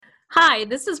Hi,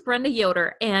 this is Brenda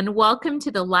Yoder, and welcome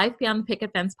to the Life Beyond the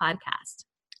Picket Fence podcast.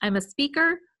 I'm a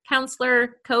speaker,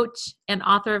 counselor, coach, and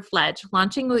author of Fledge,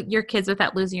 Launching Your Kids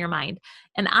Without Losing Your Mind.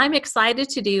 And I'm excited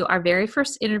to do our very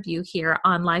first interview here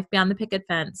on Life Beyond the Picket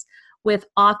Fence with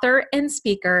author and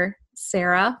speaker,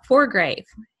 Sarah Forgrave.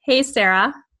 Hey,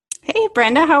 Sarah. Hey,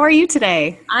 Brenda. How are you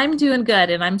today? I'm doing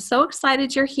good, and I'm so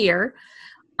excited you're here.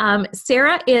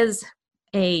 Sarah is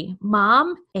a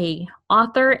mom, a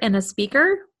author, and a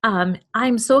speaker.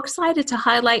 I'm so excited to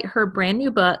highlight her brand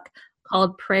new book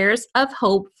called Prayers of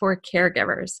Hope for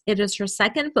Caregivers. It is her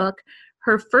second book.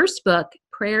 Her first book,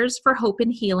 Prayers for Hope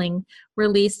and Healing,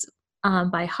 released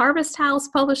by Harvest House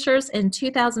Publishers in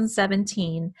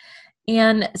 2017.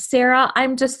 And Sarah,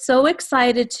 I'm just so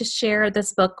excited to share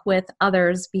this book with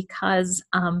others because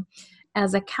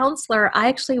as a counselor, I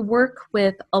actually work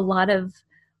with a lot of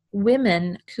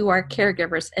women who are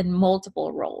caregivers in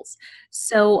multiple roles.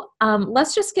 So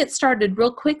let's just get started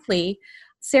real quickly.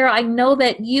 Sarah, I know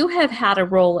that you have had a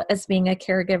role as being a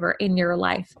caregiver in your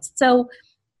life. So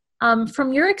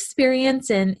from your experience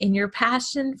and in your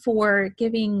passion for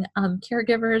giving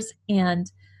caregivers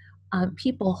and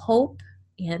people hope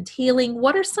and healing,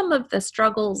 what are some of the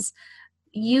struggles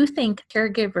you think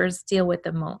caregivers deal with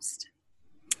the most?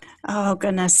 Oh,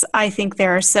 goodness. I think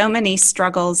there are so many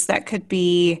struggles that could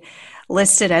be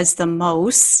listed as the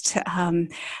most.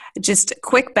 Just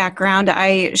quick background,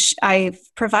 I've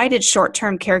provided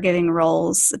short-term caregiving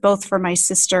roles, both for my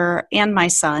sister and my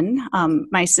son.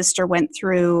 My sister went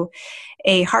through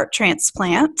a heart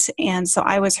transplant, and so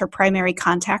I was her primary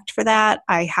contact for that.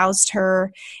 I housed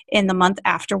her in the month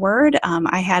afterward.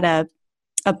 I had a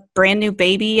brand new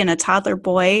baby and a toddler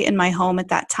boy in my home at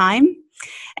that time.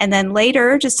 And then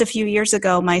later, just a few years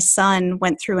ago, my son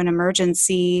went through an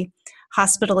emergency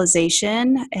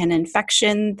hospitalization, an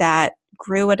infection that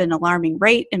grew at an alarming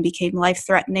rate and became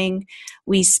life-threatening.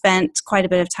 We spent quite a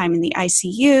bit of time in the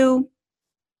ICU.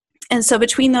 And so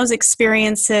between those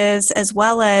experiences, as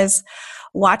well as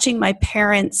watching my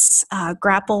parents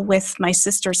grapple with my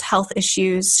sister's health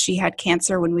issues, she had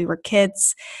cancer when we were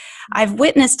kids, I've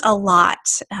witnessed a lot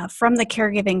from the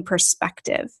caregiving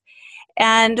perspective.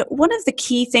 And one of the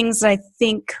key things that I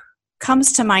think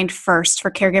comes to mind first for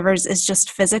caregivers is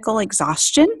just physical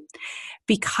exhaustion,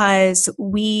 because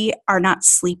we are not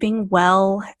sleeping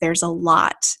well. There's a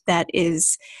lot that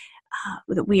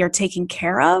we are taking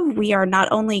care of. We are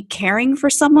not only caring for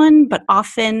someone, but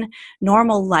often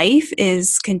normal life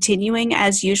is continuing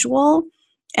as usual.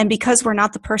 And because we're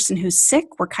not the person who's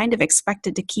sick, we're kind of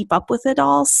expected to keep up with it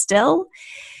all still.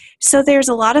 So there's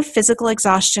a lot of physical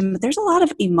exhaustion, but there's a lot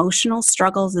of emotional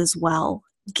struggles as well.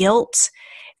 Guilt,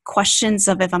 questions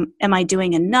of am I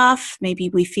doing enough? Maybe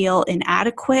we feel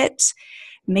inadequate.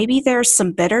 Maybe there's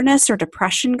some bitterness or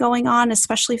depression going on,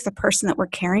 especially if the person that we're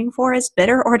caring for is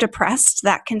bitter or depressed.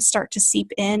 That can start to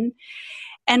seep in.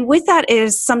 And with that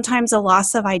is sometimes a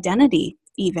loss of identity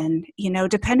even,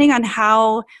 depending on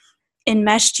how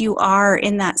enmeshed you are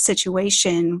in that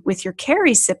situation with your care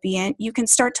recipient, you can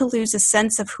start to lose a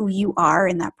sense of who you are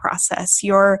in that process.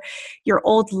 Your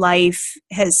old life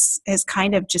has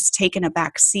kind of just taken a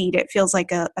back seat. It feels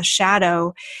like a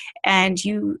shadow, and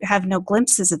you have no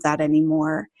glimpses of that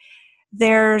anymore.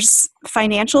 There's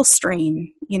financial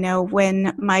strain.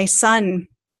 When my son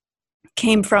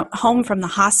came home from the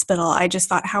hospital, I just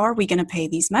thought, how are we going to pay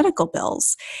these medical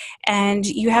bills? And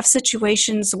you have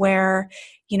situations where,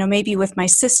 maybe with my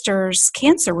sister's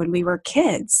cancer when we were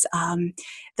kids,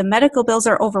 the medical bills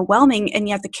are overwhelming, and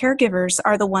yet the caregivers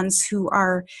are the ones who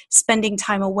are spending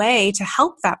time away to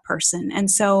help that person.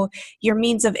 And so your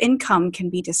means of income can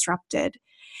be disrupted.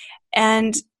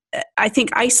 And I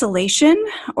think isolation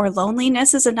or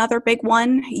loneliness is another big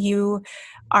one. You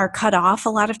are cut off a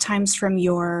lot of times from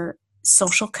your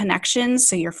social connections,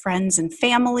 so your friends and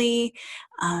family.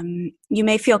 You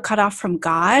may feel cut off from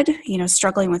God,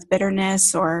 struggling with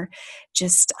bitterness or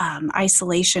just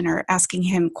isolation, or asking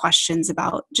him questions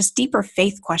about just deeper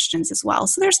faith questions as well.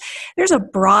 So there's a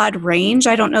broad range.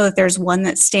 I don't know that there's one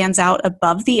that stands out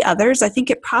above the others. I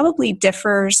think it probably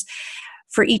differs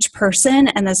for each person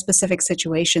and the specific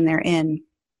situation they're in.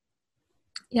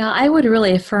 Yeah, I would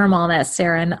really affirm all that,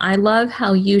 Sarah. And I love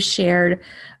how you shared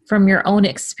from your own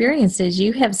experiences.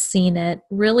 You have seen it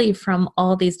really from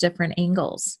all these different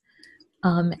angles.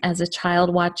 As a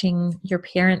child, watching your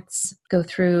parents go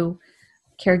through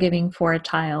caregiving for a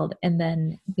child, and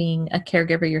then being a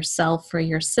caregiver yourself for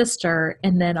your sister,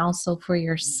 and then also for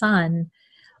your son.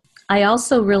 I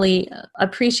also really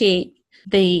appreciate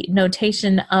the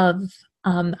notation of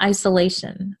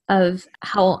isolation, of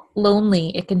how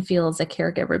lonely it can feel as a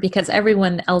caregiver, because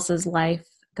everyone else's life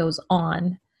goes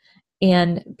on.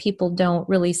 and people don't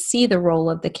really see the role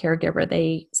of the caregiver.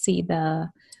 They see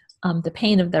the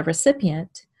pain of the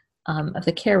recipient, of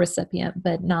the care recipient,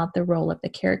 but not the role of the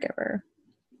caregiver.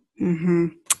 Mm-hmm.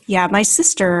 Yeah, my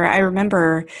sister, I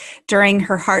remember during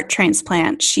her heart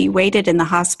transplant, she waited in the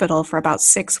hospital for about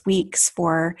 6 weeks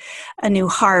for a new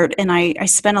heart. And I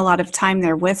spent a lot of time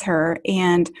there with her.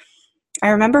 And I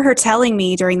remember her telling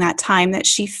me during that time that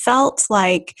she felt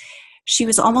like she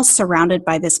was almost surrounded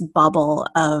by this bubble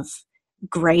of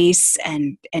grace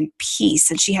and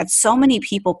peace. And she had so many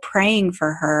people praying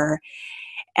for her.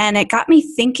 And it got me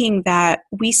thinking that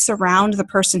we surround the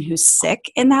person who's sick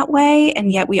in that way,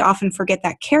 and yet we often forget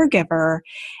that caregiver,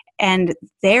 and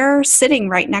they're sitting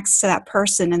right next to that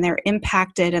person and they're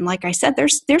impacted. And like I said,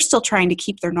 they're still trying to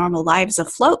keep their normal lives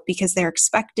afloat because they're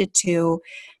expected to.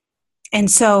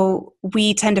 And so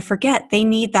we tend to forget they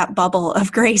need that bubble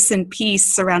of grace and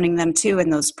peace surrounding them too in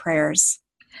those prayers.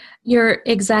 You're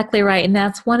exactly right. And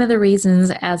that's one of the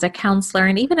reasons, as a counselor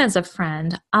and even as a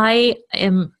friend, I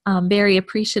am very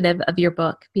appreciative of your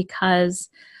book, because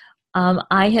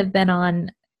I have been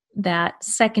on that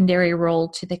secondary role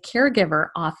to the caregiver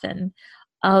often,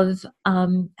 of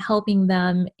helping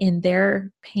them in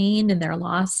their pain, in their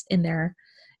loss, in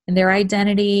their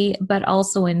identity, but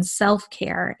also in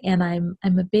self-care. And I'm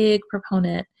a big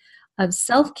proponent of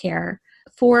self-care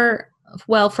for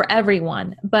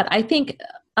everyone. But I think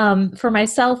for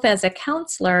myself as a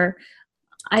counselor,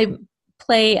 I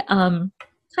play kind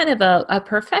of a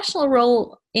professional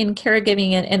role in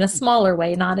caregiving in a smaller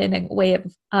way, not in a way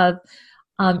of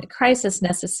crisis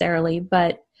necessarily,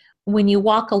 but when you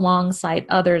walk alongside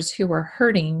others who are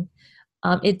hurting,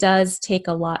 it does take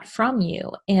a lot from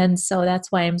you. And so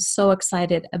that's why I'm so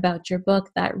excited about your book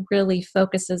that really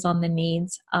focuses on the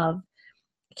needs of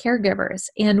caregivers.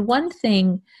 And one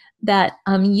thing that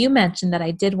you mentioned that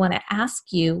I did want to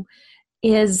ask you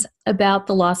is about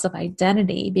the loss of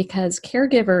identity, because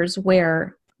caregivers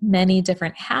wear many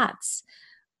different hats.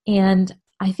 And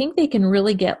I think they can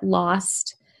really get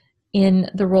lost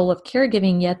in the role of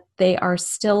caregiving, yet they are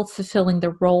still fulfilling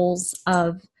the roles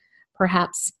of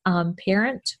perhaps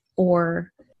parent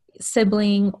or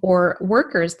sibling or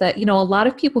workers. That, a lot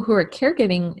of people who are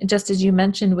caregiving, just as you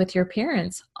mentioned with your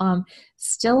parents,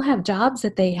 still have jobs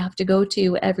that they have to go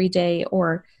to every day,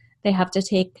 or they have to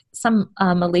take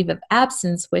a leave of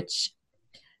absence, which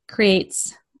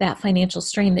creates that financial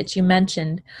strain that you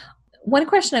mentioned. One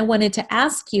question I wanted to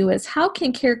ask you is, how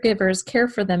can caregivers care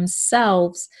for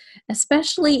themselves,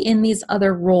 especially in these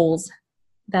other roles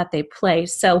that they play?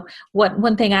 So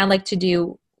one thing I like to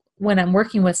do when I'm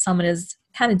working with someone is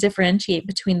kind of differentiate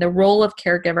between the role of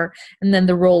caregiver and then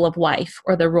the role of wife,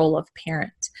 or the role of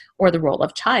parent, or the role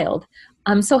of child.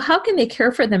 So how can they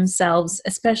care for themselves,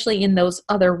 especially in those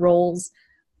other roles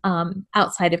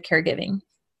outside of caregiving?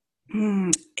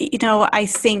 I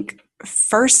think,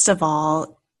 first of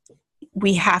all,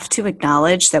 we have to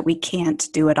acknowledge that we can't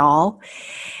do it all.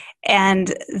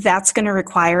 And that's going to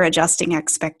require adjusting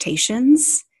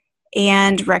expectations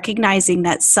and recognizing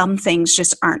that some things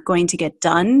just aren't going to get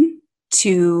done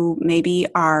to maybe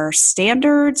our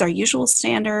standards, our usual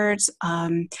standards.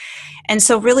 And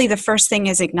so really the first thing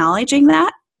is acknowledging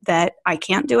that I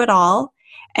can't do it all.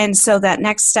 And so that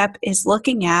next step is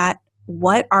looking at,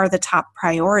 what are the top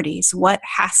priorities? What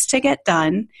has to get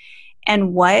done?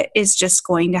 And what is just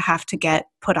going to have to get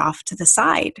put off to the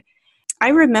side? I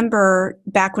remember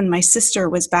back when my sister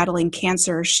was battling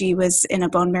cancer, she was in a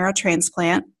bone marrow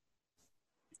transplant.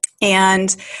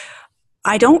 And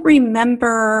I don't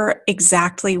remember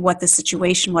exactly what the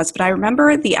situation was, but I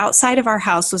remember the outside of our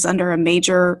house was under a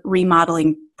major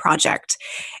remodeling project.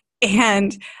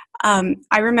 And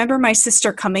I remember my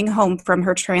sister coming home from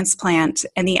her transplant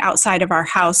and the outside of our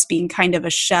house being kind of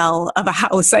a shell of a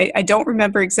house. I don't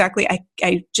remember exactly.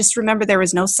 I just remember there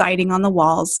was no siding on the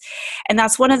walls. And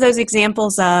that's one of those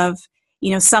examples of,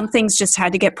 some things just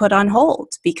had to get put on hold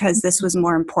because this was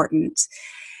more important.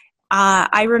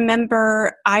 I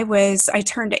remember I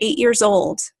turned 8 years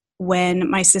old when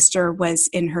my sister was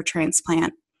in her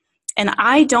transplant. And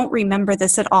I don't remember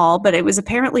this at all, but it was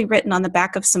apparently written on the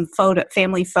back of some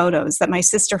family photos that my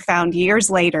sister found years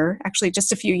later, actually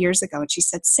just a few years ago. And she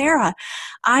said, "Sarah,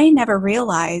 I never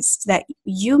realized that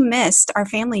our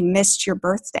family missed your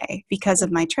birthday because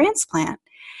of my transplant."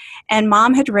 And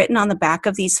Mom had written on the back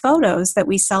of these photos that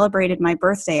we celebrated my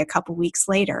birthday a couple weeks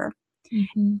later.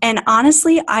 Mm-hmm. And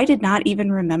honestly, I did not even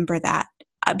remember that.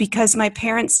 Because my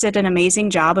parents did an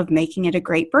amazing job of making it a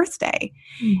great birthday.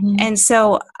 Mm-hmm. And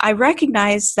so I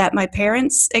recognized that my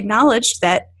parents acknowledged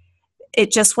that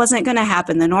it just wasn't going to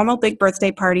happen. The normal big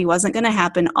birthday party wasn't going to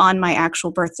happen on my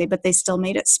actual birthday, but they still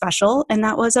made it special, and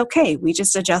that was okay. We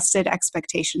just adjusted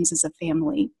expectations as a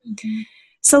family. Mm-hmm.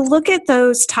 So look at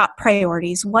those top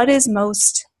priorities. What is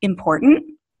most important?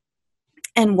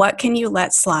 And what can you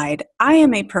let slide? I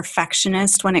am a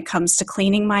perfectionist when it comes to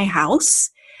cleaning my house,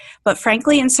 but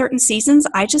frankly, in certain seasons,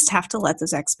 I just have to let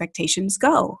those expectations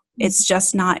go. It's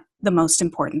just not the most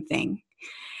important thing.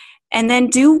 And then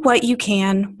do what you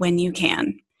can when you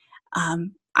can.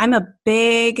 I'm a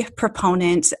big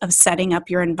proponent of setting up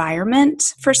your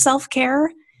environment for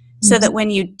self-care so that when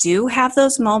you do have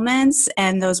those moments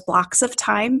and those blocks of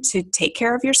time to take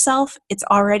care of yourself, it's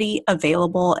already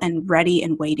available and ready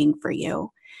and waiting for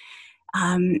you.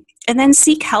 And then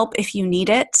seek help if you need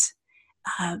it.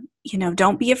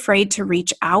 Don't be afraid to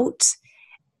reach out.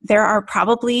 There are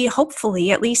probably, hopefully,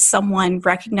 at least someone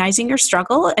recognizing your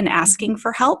struggle and asking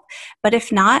for help. But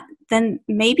if not, then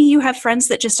maybe you have friends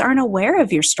that just aren't aware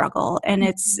of your struggle.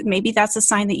 And maybe that's a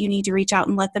sign that you need to reach out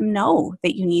and let them know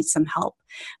that you need some help.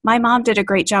 My mom did a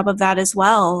great job of that as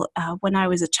well. When I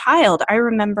was a child, I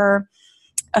remember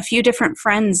a few different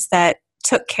friends that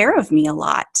took care of me a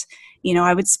lot.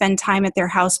 I would spend time at their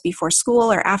house before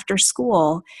school or after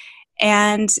school.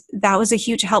 And that was a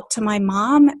huge help to my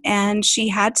mom, and she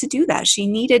had to do that. She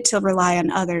needed to rely on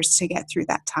others to get through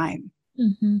that time.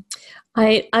 Mm-hmm.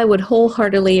 I would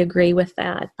wholeheartedly agree with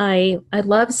that. I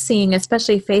love seeing,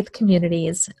 especially faith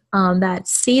communities, that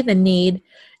see the need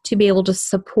to be able to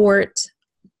support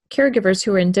caregivers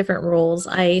who are in different roles.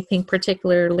 I think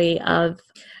particularly of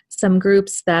some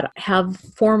groups that have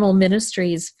formal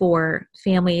ministries for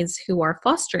families who are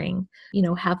fostering,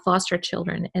 have foster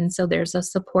children. And so there's a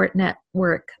support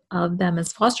network of them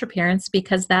as foster parents,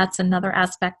 because that's another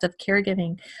aspect of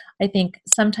caregiving. I think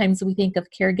sometimes we think of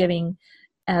caregiving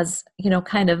as,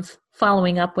 kind of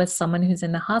following up with someone who's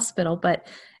in the hospital, but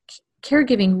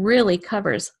caregiving really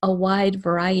covers a wide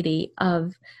variety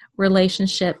of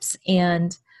relationships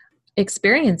and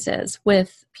experiences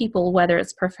with people, whether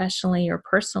it's professionally or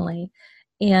personally.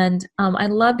 And I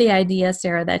love the idea,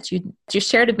 Sarah, that you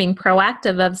shared of being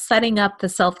proactive, of setting up the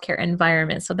self-care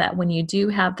environment so that when you do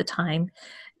have the time,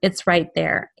 it's right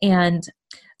there. And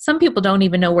some people don't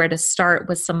even know where to start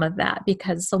with some of that,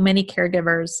 because so many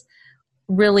caregivers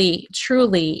really,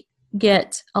 truly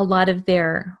get a lot of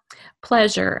their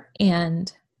pleasure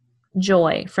and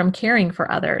joy from caring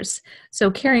for others. So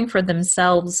caring for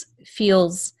themselves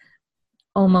feels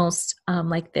almost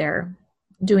like they're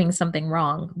doing something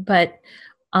wrong. But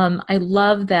I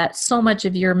love that so much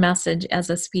of your message as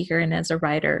a speaker and as a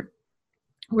writer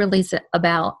really is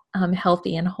about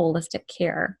healthy and holistic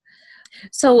care.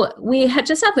 So we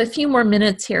just have a few more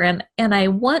minutes here, and I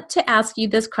want to ask you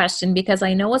this question, because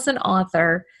I know as an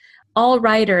author, all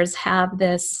writers have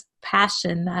this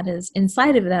passion that is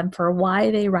inside of them for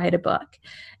why they write a book.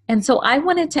 And so I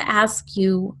wanted to ask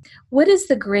you, what is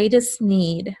the greatest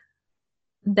need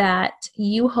that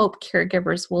you hope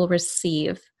caregivers will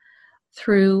receive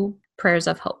through Prayers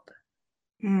of Hope?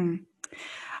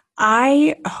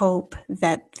 I hope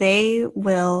that they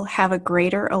will have a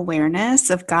greater awareness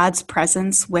of God's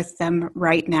presence with them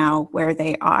right now where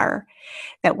they are.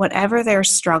 That whatever their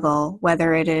struggle,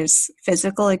 whether it is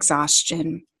physical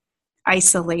exhaustion,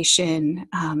 isolation,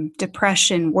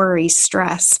 depression, worry,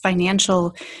 stress,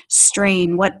 financial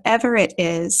strain, whatever it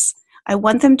is, I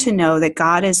want them to know that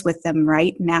God is with them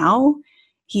right now.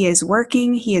 He is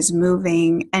working, He is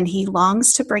moving, and He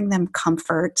longs to bring them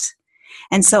comfort.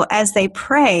 And so as they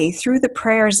pray through the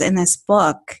prayers in this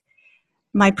book,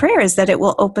 my prayer is that it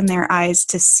will open their eyes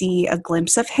to see a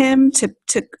glimpse of Him, to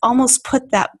almost put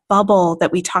that bubble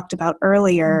that we talked about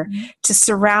earlier, to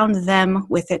surround them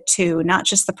with it too, not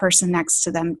just the person next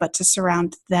to them, but to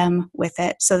surround them with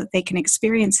it so that they can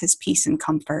experience His peace and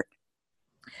comfort.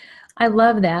 I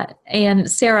love that. And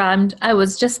Sarah, I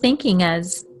was just thinking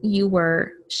as you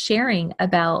were sharing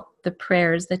about the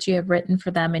prayers that you have written for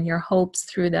them and your hopes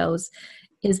through those,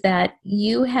 is that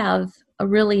you have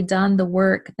really done the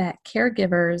work that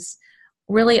caregivers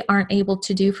really aren't able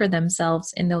to do for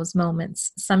themselves in those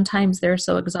moments. Sometimes they're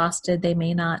so exhausted they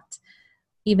may not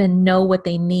even know what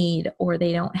they need, or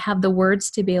they don't have the words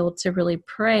to be able to really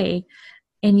pray.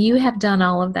 And you have done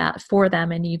all of that for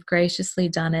them, and you've graciously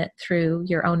done it through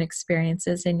your own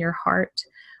experiences and your heart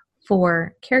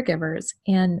for caregivers.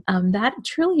 And that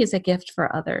truly is a gift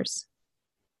for others.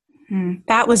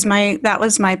 That was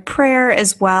my prayer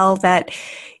as well, that,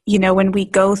 when we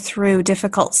go through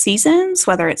difficult seasons,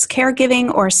 whether it's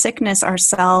caregiving or sickness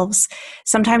ourselves,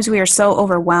 sometimes we are so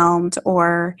overwhelmed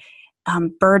or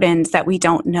burdened that we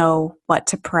don't know what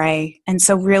to pray. And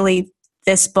so really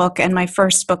this book and my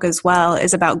first book as well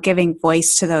is about giving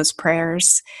voice to those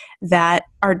prayers that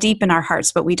are deep in our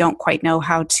hearts, but we don't quite know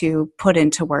how to put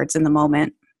into words in the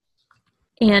moment.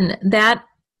 And that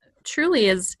truly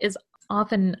is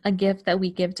often a gift that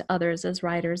we give to others as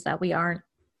writers, that we aren't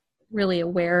really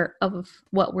aware of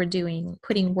what we're doing,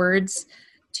 putting words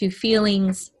to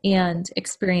feelings and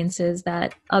experiences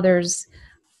that others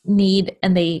need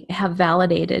and they have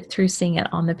validated through seeing it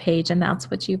on the page. And that's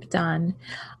what you've done.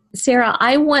 Sarah,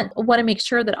 I want to make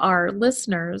sure that our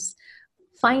listeners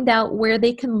find out where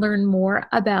they can learn more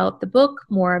about the book,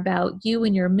 more about you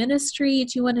and your ministry.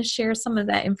 Do you want to share some of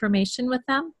that information with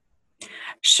them?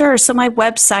 Sure. So my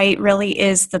website really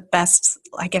is the best,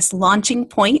 I guess, launching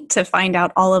point to find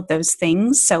out all of those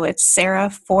things. So it's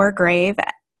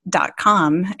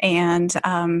sarahforgrave.com,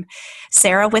 and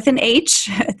Sarah with an H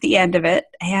at the end of it.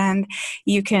 And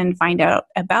you can find out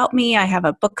about me. I have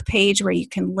a book page where you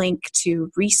can link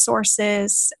to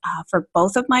resources for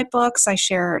both of my books. I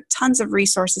share tons of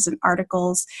resources and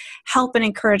articles, help and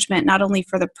encouragement, not only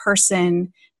for the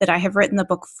person that I have written the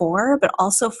book for, but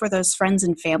also for those friends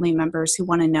and family members who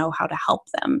want to know how to help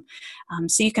them.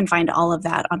 So you can find all of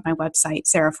that on my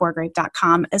website,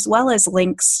 sarahforgrave.com, as well as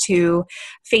links to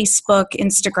Facebook,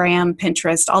 Instagram,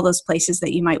 Pinterest, all those places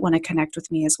that you might want to connect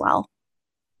with me as well.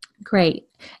 Great.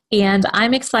 And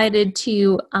I'm excited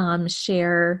to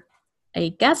share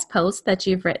a guest post that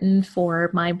you've written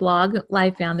for my blog,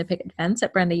 Life Beyond the Picket Fence,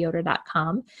 at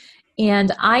brendayoder.com.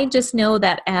 And I just know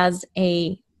that as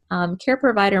a care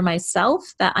provider myself,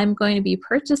 that I'm going to be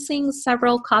purchasing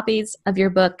several copies of your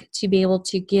book to be able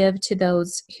to give to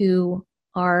those who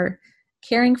are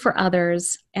caring for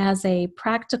others as a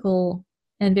practical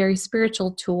and very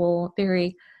spiritual tool,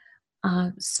 very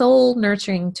soul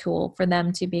nurturing tool for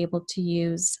them to be able to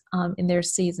use in their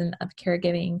season of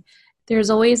caregiving. There's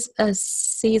always a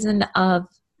season of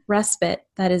respite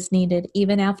that is needed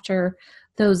even after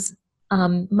those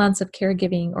months of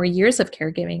caregiving or years of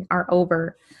caregiving are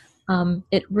over.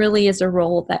 It really is a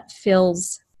role that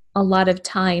fills a lot of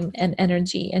time and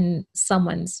energy in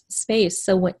someone's space.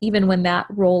 So even when that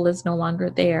role is no longer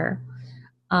there,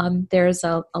 there's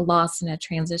a loss and a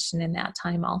transition in that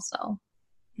time also.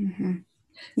 Mm-hmm.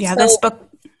 Yeah, so, this book.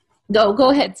 Go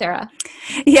ahead, Sarah.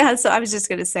 Yeah, so I was just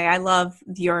going to say, I love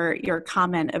your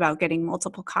comment about getting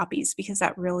multiple copies, because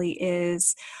that really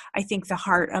is, I think, the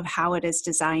heart of how it is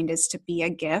designed, is to be a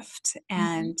gift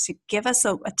and to give us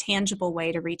a tangible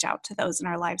way to reach out to those in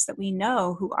our lives that we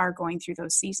know who are going through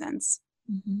those seasons.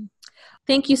 Mm-hmm.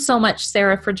 Thank you so much,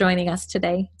 Sarah, for joining us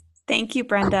today. Thank you,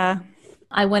 Brenda.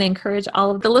 I want to encourage all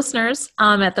of the listeners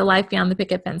at the Life Beyond the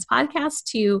Picket Fence podcast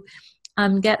to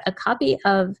get a copy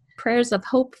of Prayers of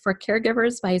Hope for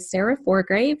Caregivers by Sarah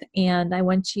Forgrave. And I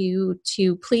want you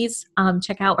to please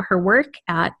check out her work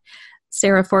at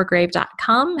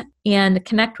sarahforgrave.com and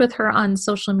connect with her on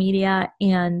social media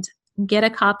and get a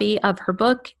copy of her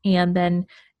book, and then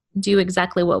do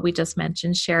exactly what we just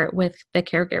mentioned. Share it with the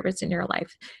caregivers in your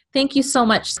life. Thank you so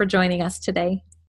much for joining us today.